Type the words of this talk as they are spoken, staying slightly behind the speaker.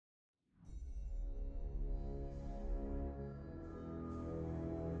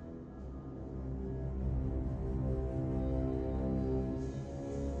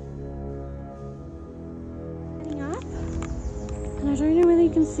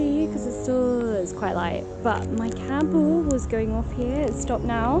you can see, because it still is quite light, but my candle was going off here. It's stopped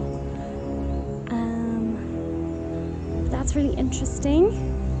now. That's really interesting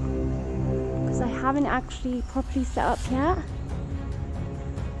because I haven't actually properly set up yet.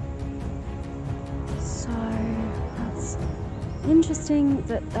 So that's interesting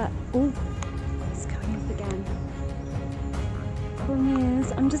that oh, it's coming up again. Problem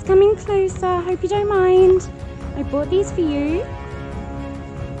is, I'm just coming closer. Hope you don't mind. I bought these for you.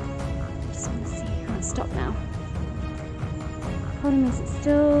 Just want to see. Oh, it's stopped now. Problem is, it's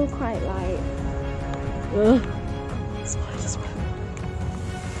still quite light. Ugh. Spiders.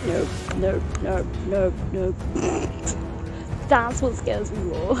 Nope, nope, nope, nope, nope. That's what scares me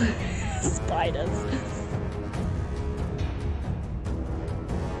more. Spiders.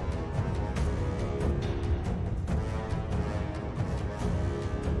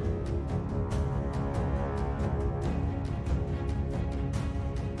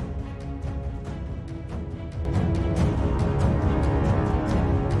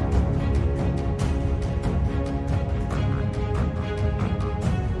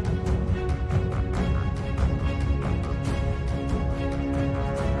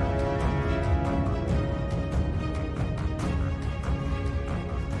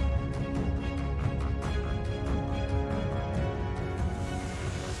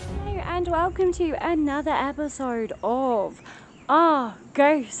 And welcome to another episode of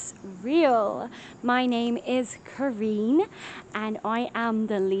Ghosts Real. My name is Corinne and I am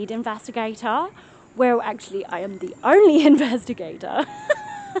the lead investigator. Well, actually I am the only investigator,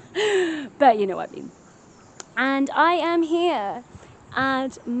 but you know what I mean. And I am here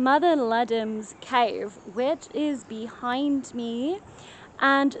at Mother Ludlam's cave, which is behind me.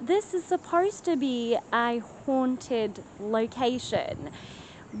 And this is supposed to be a haunted location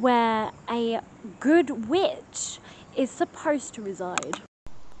where a good witch is supposed to reside.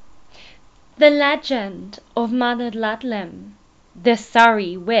 The legend of Mother Ludlam, the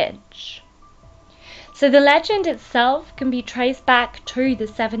Surrey witch. So the legend itself can be traced back to the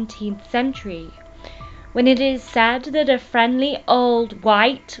 17th century, when it is said that a friendly old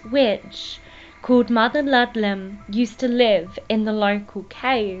white witch called Mother Ludlam used to live in the local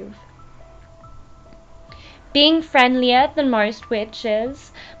cave. Being friendlier than most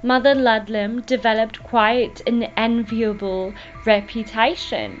witches, Mother Ludlam developed quite an enviable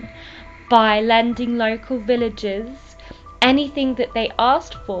reputation by lending local villagers anything that they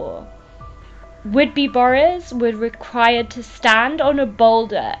asked for. Would-be borrowers were required to stand on a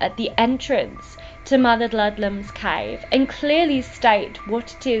boulder at the entrance to Mother Ludlam's cave and clearly state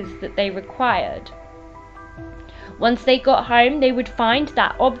what it is that they required. Once they got home, they would find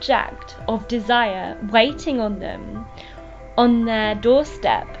that object of desire waiting on them on their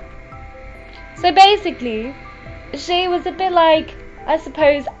doorstep. So basically, she was a bit like, I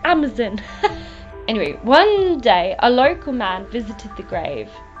suppose, Amazon. Anyway, one day a local man visited the grave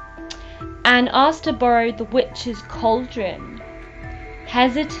and asked to borrow the witch's cauldron.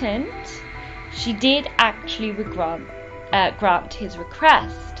 Hesitant, she did actually grant his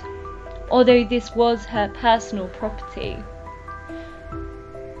request, although this was her personal property.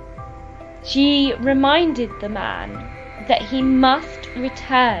 She reminded the man that he must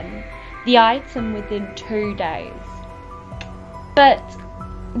return the item within 2 days. But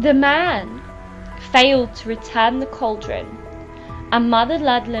the man failed to return the cauldron, and Mother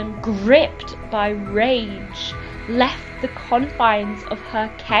Ludlam, gripped by rage, left the confines of her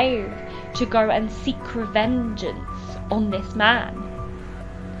cave to go and seek revenge on this man.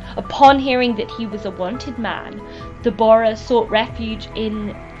 Upon hearing that he was a wanted man, the borrower sought refuge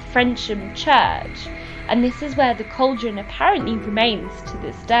in Frensham Church, and this is where the cauldron apparently remains to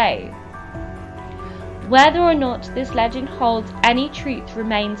this day. Whether or not this legend holds any truth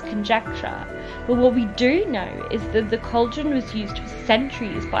remains conjecture, but what we do know is that the cauldron was used for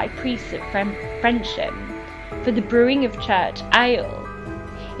centuries by priests at Frensham for the brewing of church ale.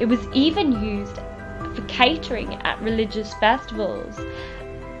 It was even used for catering at religious festivals.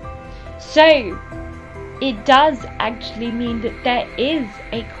 So, it does actually mean that there is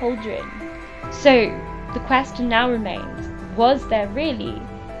a cauldron. So, the question now remains, was there really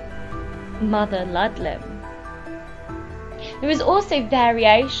Mother Ludlam? There is also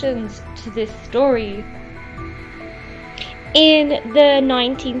variations to this story. In the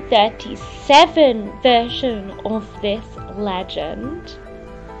 1937 version of this legend,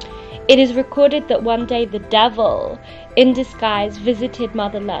 it is recorded that one day the devil in disguise visited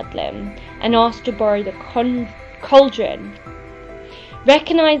Mother Ludlam and asked to borrow the cauldron.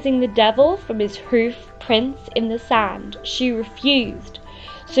 Recognizing the devil from his hoof prints in the sand, she refused.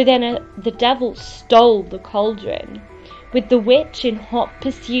 So then the devil stole the cauldron, With the witch in hot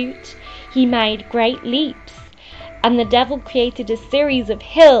pursuit, he made great leaps, and the devil created a series of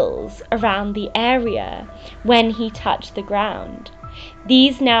hills around the area when he touched the ground,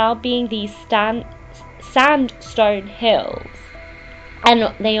 these now being these sandstone hills,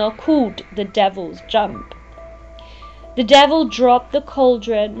 and they are called the Devil's Jump. The devil dropped the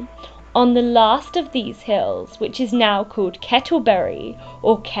cauldron on the last of these hills, which is now called Kettleberry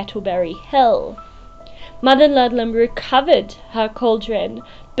or Kettleberry Hill. Mother Ludlam recovered her cauldron,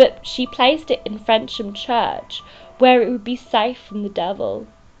 but she placed it in Frensham Church, where it would be safe from the devil.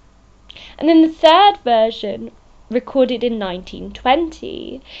 And then the third version, recorded in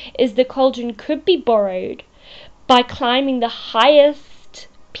 1920, is the cauldron could be borrowed by climbing the highest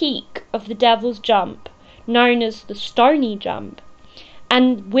peak of the Devil's Jump, known as the Stony Jump,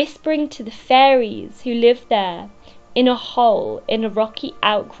 and whispering to the fairies who live there in a hole in a rocky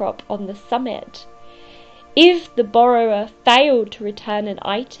outcrop on the summit. If the borrower failed to return an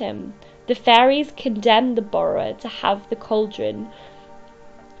item, the fairies condemned the borrower to have the cauldron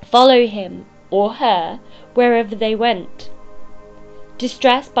follow him or her wherever they went.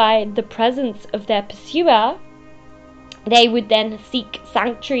 Distressed by the presence of their pursuer, they would then seek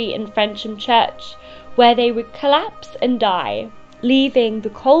sanctuary in Frensham Church, where they would collapse and die, leaving the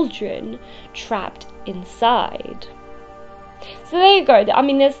cauldron trapped inside. So there you go. I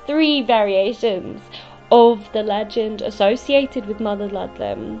mean, there's 3 variations of the legend associated with Mother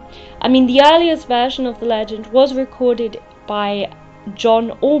Ludlam. I mean, the earliest version of the legend was recorded by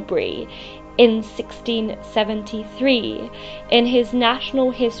John Aubrey in 1673 in his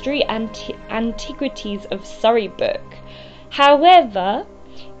National History Antiquities of Surrey book. However,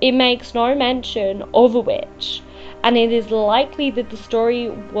 it makes no mention of a witch, and it is likely that the story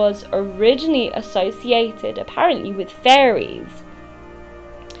was originally associated apparently with fairies.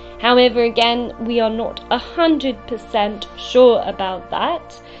 However, again, we are not 100% sure about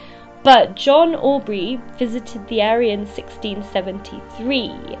that, but John Aubrey visited the area in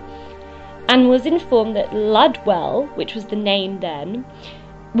 1673 and was informed that Ludwell, which was the name then,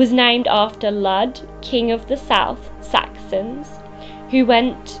 was named after Lud, king of the South Saxons, who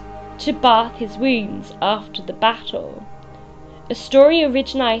went to bath his wounds after the battle. A story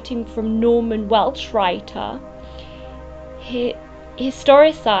originating from Norman Welsh writer,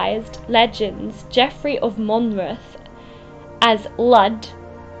 historicised legends Geoffrey of Monmouth as Lud,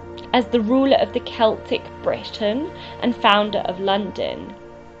 as the ruler of the Celtic Britain and founder of London.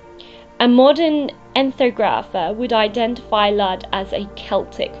 A modern ethnographer would identify Lud as a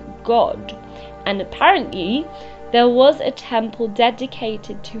Celtic god, and apparently there was a temple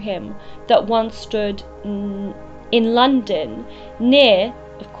dedicated to him that once stood in London, near,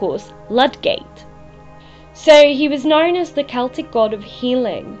 of course, Ludgate. So he was known as the Celtic god of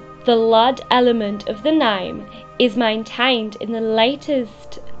healing. The Lud element of the name is maintained in the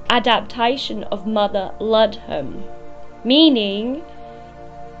latest adaptation of Mother Ludlam, meaning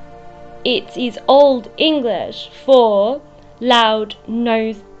it is Old English for loud,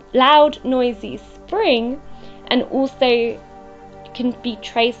 noisy spring, and also can be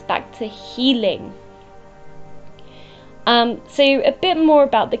traced back to healing. So a bit more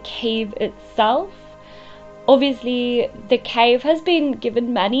about the cave itself. Obviously, the cave has been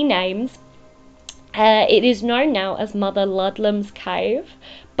given many names. It is known now as Mother Ludlam's Cave,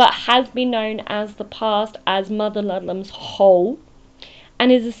 but has been known as the past as Mother Ludlam's Hole,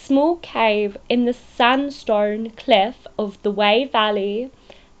 and is a small cave in the sandstone cliff of the Waverley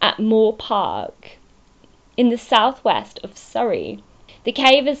at Moor Park in the southwest of Surrey. The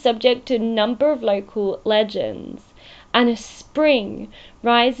cave is subject to a number of local legends, and a spring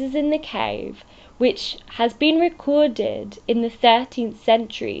rises in the cave, which has been recorded in the 13th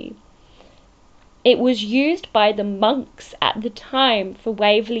century. It was used by the monks at the time for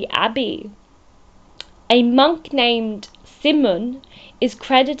Waverley Abbey. A monk named Simon is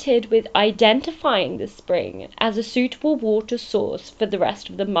credited with identifying the spring as a suitable water source for the rest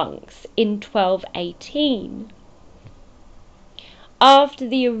of the monks in 1218. After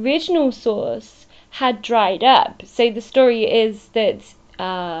the original source had dried up, so the story is that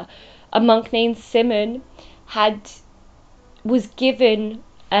a monk named Simon was given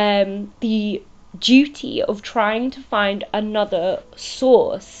the duty of trying to find another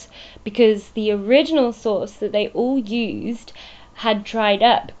source, because the original source that they all used had dried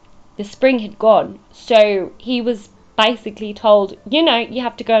up. The spring had gone, so he was basically told, you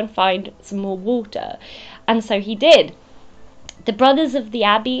have to go and find some more water, and so he did. The brothers of the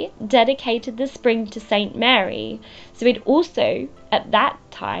abbey dedicated the spring to St. Mary, so it also, at that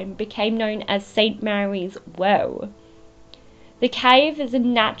time, became known as St. Mary's Well. The cave is a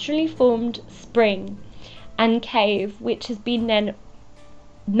naturally formed spring, and cave, which has been then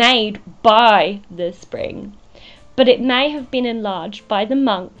made by the spring, but it may have been enlarged by the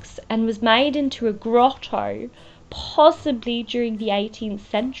monks and was made into a grotto, possibly during the 18th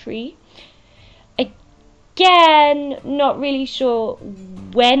century. Again, not really sure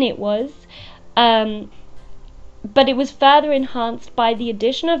when it was, but it was further enhanced by the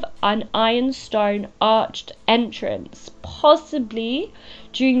addition of an ironstone arched entrance, possibly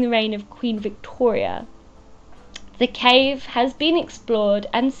during the reign of Queen Victoria. The cave has been explored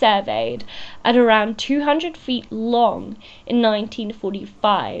and surveyed at around 200 feet long in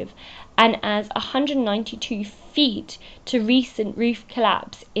 1945 and as 192 feet to recent roof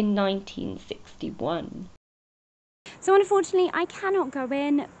collapse in 1961. So unfortunately I cannot go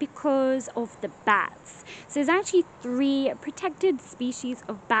in because of the bats. So there's actually 3 protected species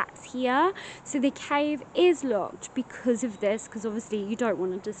of bats here. So the cave is locked because of this, because obviously you don't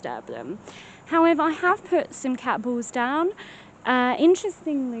want to disturb them. However, I have put some cat balls down.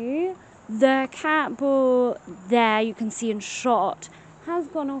 Interestingly, the cat ball there you can see in shot has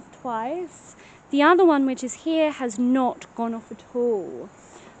gone off twice. The other one, which is here, has not gone off at all.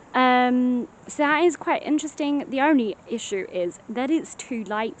 So that is quite interesting. The only issue is that it's too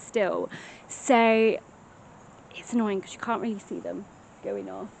light still, so it's annoying because you can't really see them going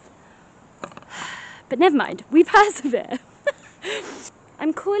off. But never mind, we persevere.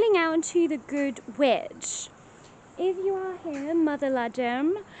 I'm calling out to the good witch. If you are here, Mother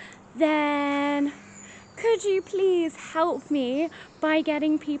Ludlam, then could you please help me by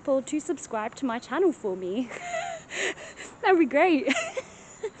getting people to subscribe to my channel for me? That would be great.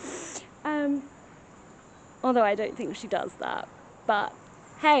 Although I don't think she does that, but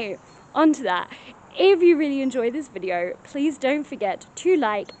hey, on to that. If you really enjoyed this video, please don't forget to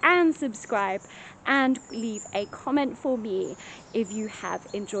like and subscribe and leave a comment for me if you have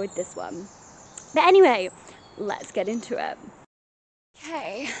enjoyed this one. But anyway, let's get into it.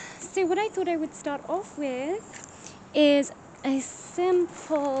 Okay, so what I thought I would start off with is a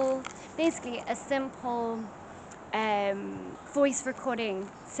simple, basically a simple voice recording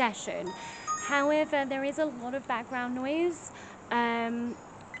session. However, there is a lot of background noise,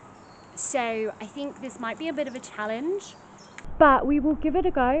 so I think this might be a bit of a challenge, but we will give it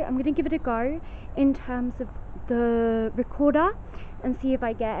a go. I'm going to give it a go in terms of the recorder and see if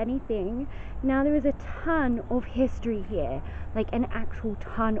I get anything. Now, there is a ton of history here, like an actual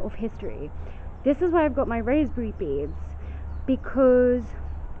ton of history. This is why I've got my raspberry beads, because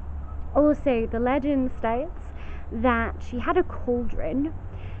also the legend states that she had a cauldron,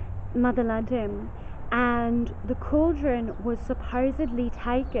 Mother Ludlam, and the cauldron was supposedly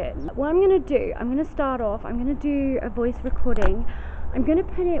taken. What I'm going to do, I'm going to start off, I'm going to do a voice recording. I'm going to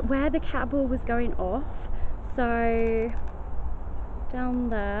put it where the cat ball was going off, so down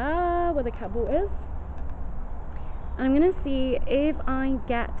there where the cat ball is, and I'm going to see if I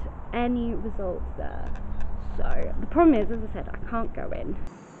get any results there. So the problem is, as I said, I can't go in.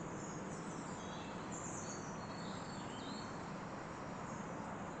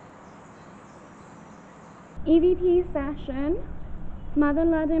 EVP session, Mother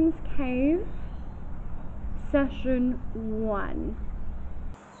Ludlam's Cave, session 1.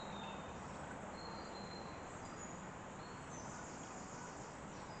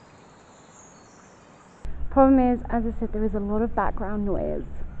 Problem is, as I said, there is a lot of background noise.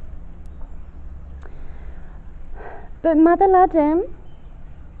 But Mother Ludlam,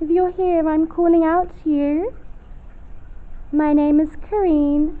 if you're here, I'm calling out to you. My name is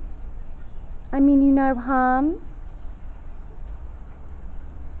Corinne. I mean you no harm.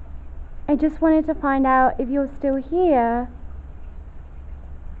 I just wanted to find out if you're still here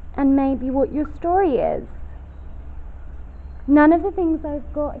and maybe what your story is. None of the things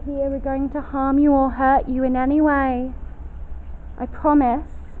I've got here are going to harm you or hurt you in any way. I promise.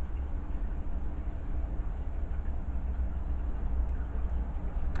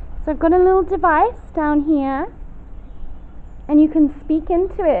 So I've got a little device down here and you can speak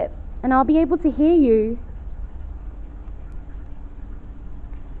into it and I'll be able to hear you.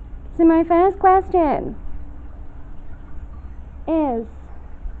 So my first question is,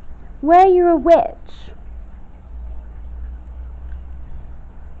 were you a witch?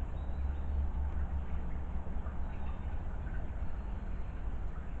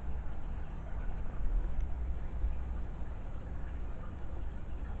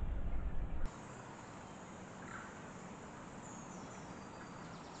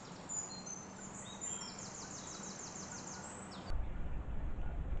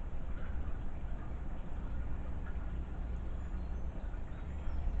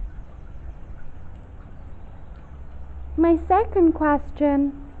 My second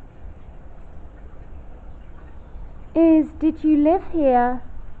question is, did you live here?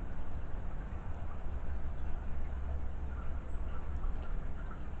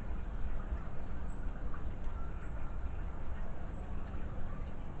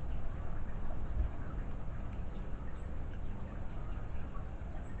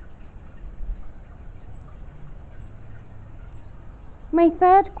 My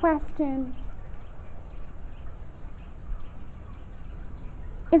third question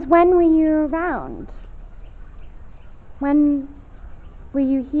is, when were you around? When were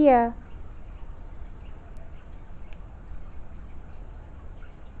you here?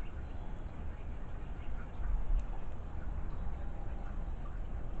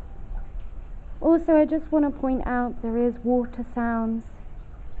 Also, I just want to point out there is water sounds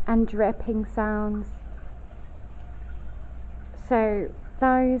and dripping sounds. So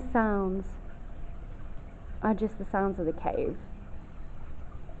those sounds are just the sounds of the cave.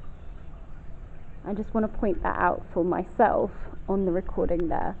 I just want to point that out for myself on the recording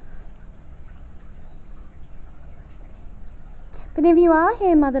there. But if you are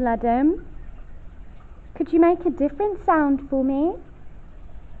here, Mother Ludlam, could you make a different sound for me?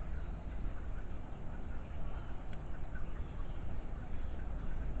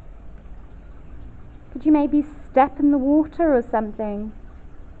 Could you maybe step in the water or something?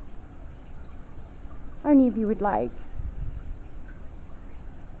 Only if you would like.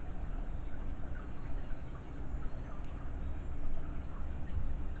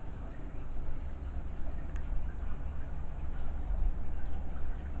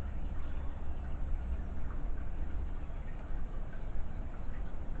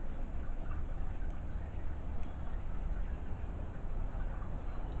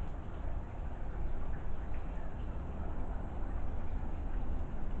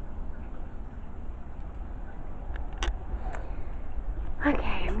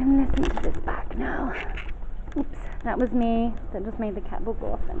 Okay, I'm going to listen to this back now. Oops, that was me. That just made the cat book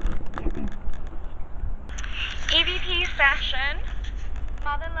off. EVP session,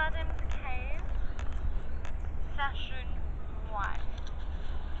 Mother Ludlam's cave, session 1.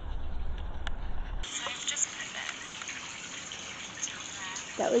 So I've just put that down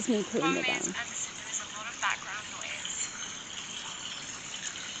there. That was me putting it Problem is, down. as I said, there is a lot of background noise.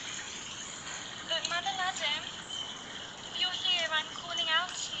 But Mother Ludlam, if you're here, I'm calling out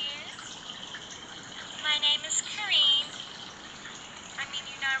to you. My name is Corinne. I mean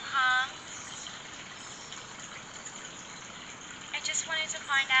you no harm. I just wanted to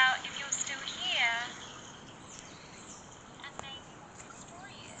find out if you're still here. And maybe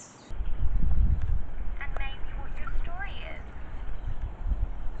what your story is.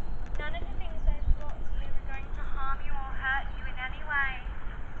 None of the things I've brought here are going to harm you or hurt you in any way.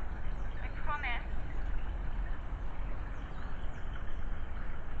 I promise.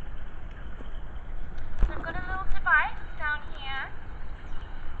 So I've got a little device down here,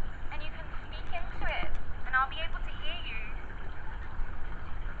 and you can speak into it, and I'll be able to hear you.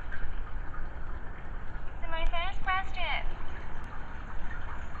 So my first question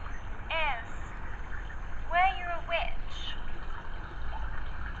is, were you a witch?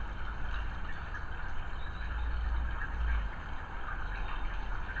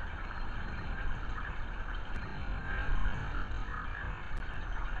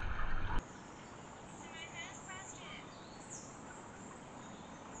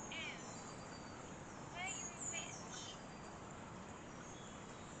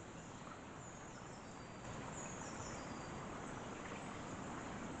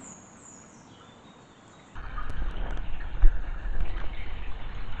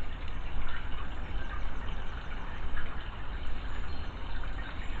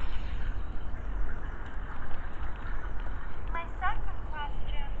 My second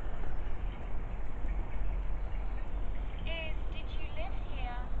question is, did you live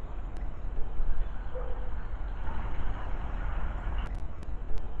here?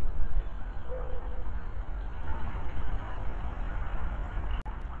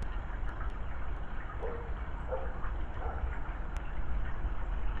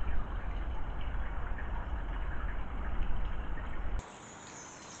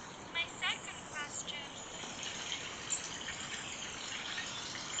 My second question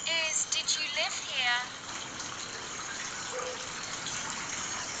is, did you live here?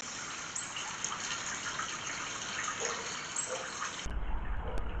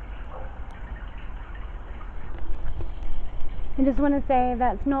 I just want to say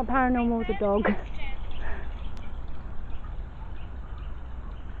that's not paranormal with a dog. Is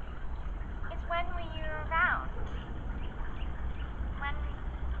when were you around? When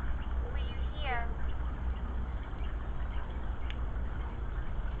were you here?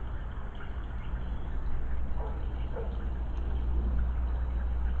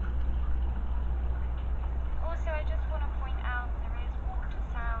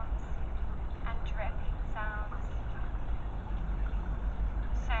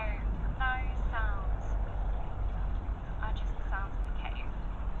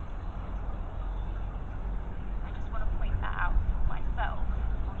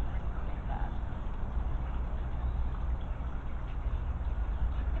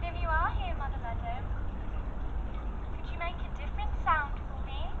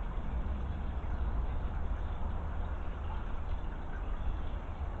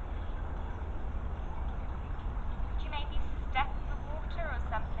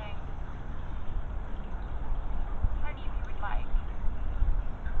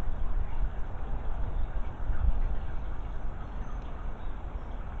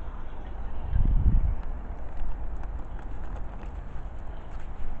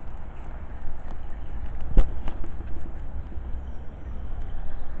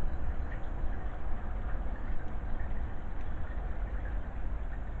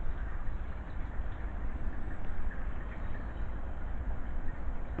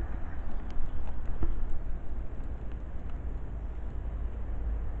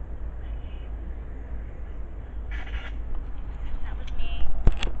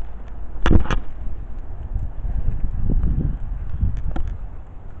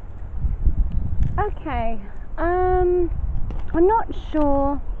 Okay, I'm not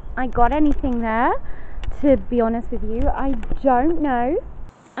sure I got anything there, to be honest with you. I don't know.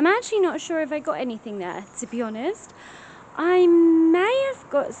 I'm actually not sure if I got anything there, to be honest. I may have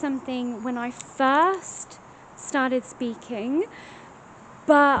got something when I first started speaking,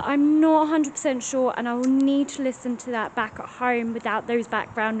 but I'm not 100% sure, and I will need to listen to that back at home without those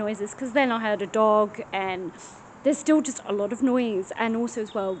background noises, because then I heard a dog and there's still just a lot of noise, and also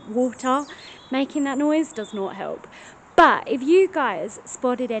as well water making that noise does not help. But if you guys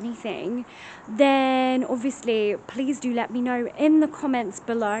spotted anything, then obviously please do let me know in the comments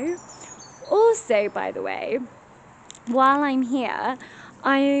below. Also, by the way, while I'm here,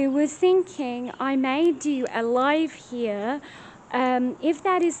 I was thinking I may do a live here. If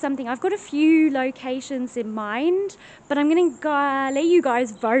that is something, I've got a few locations in mind, but I'm going to let you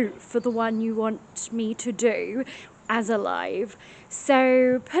guys vote for the one you want me to do as a live.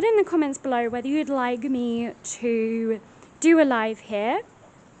 So put in the comments below whether you'd like me to do a live here,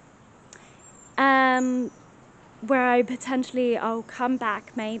 where I'll come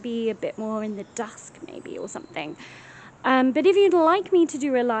back maybe a bit more in the dusk maybe or something. But if you'd like me to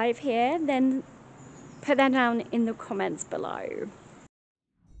do a live here, then put that down in the comments below.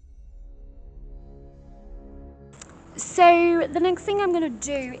 So the next thing I'm going to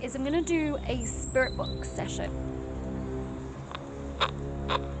do is I'm going to do a spirit box session.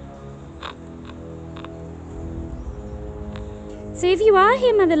 So if you are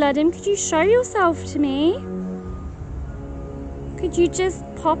here, Mother Ludlam, could you show yourself to me? Could you just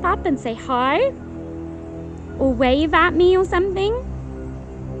pop up and say hi? Or wave at me or something?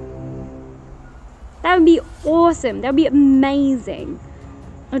 That would be awesome. That would be amazing.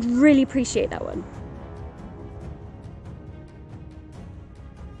 I'd really appreciate that one.